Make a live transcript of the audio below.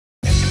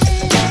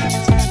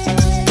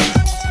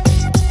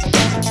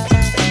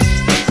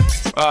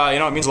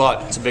It means a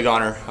lot. It's a big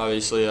honor.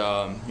 Obviously,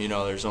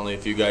 there's only a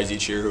few guys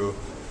each year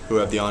who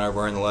have the honor of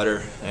wearing the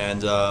letter,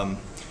 and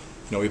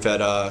we've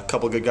had a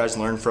couple good guys to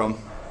learn from.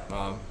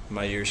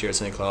 My years here at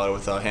St. Cloud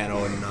with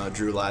Hanno and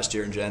Drew last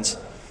year and Jens,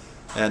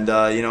 and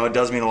it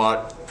does mean a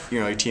lot.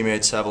 Your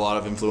teammates have a lot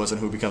of influence on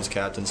who becomes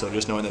captain. So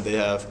just knowing that they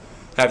have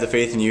the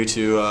faith in you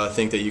to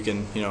think that you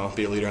can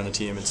be a leader on the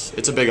team,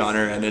 it's a big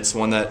honor, and it's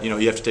one that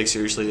you have to take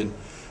seriously.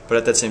 But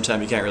at that same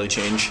time, you can't really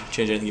change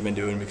anything you've been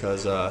doing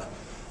because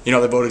they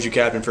voted you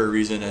captain for a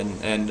reason,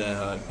 and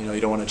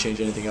you don't want to change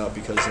anything up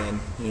because then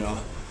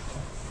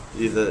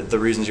the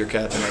reasons you're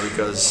captain are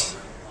because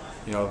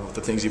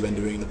the things you've been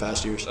doing in the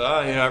past years.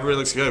 Everybody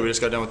looks good. We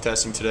just got done with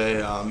testing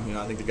today.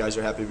 I think the guys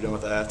are happy to be done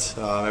with that.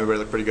 Everybody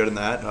looked pretty good in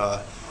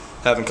that.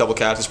 Having a couple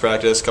captains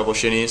practice, a couple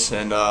shinnies,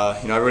 and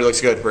everybody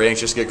looks good. We're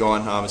anxious to get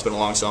going. It's been a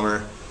long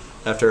summer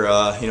after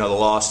the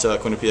loss to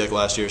Quinnipiac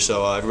last year,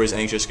 so everybody's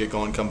anxious to get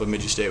going come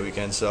Bemidji State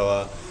weekend.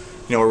 So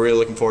we're really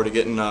looking forward to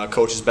getting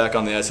coaches back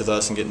on the ice with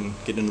us and getting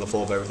into the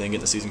flow of everything,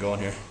 getting the season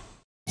going here.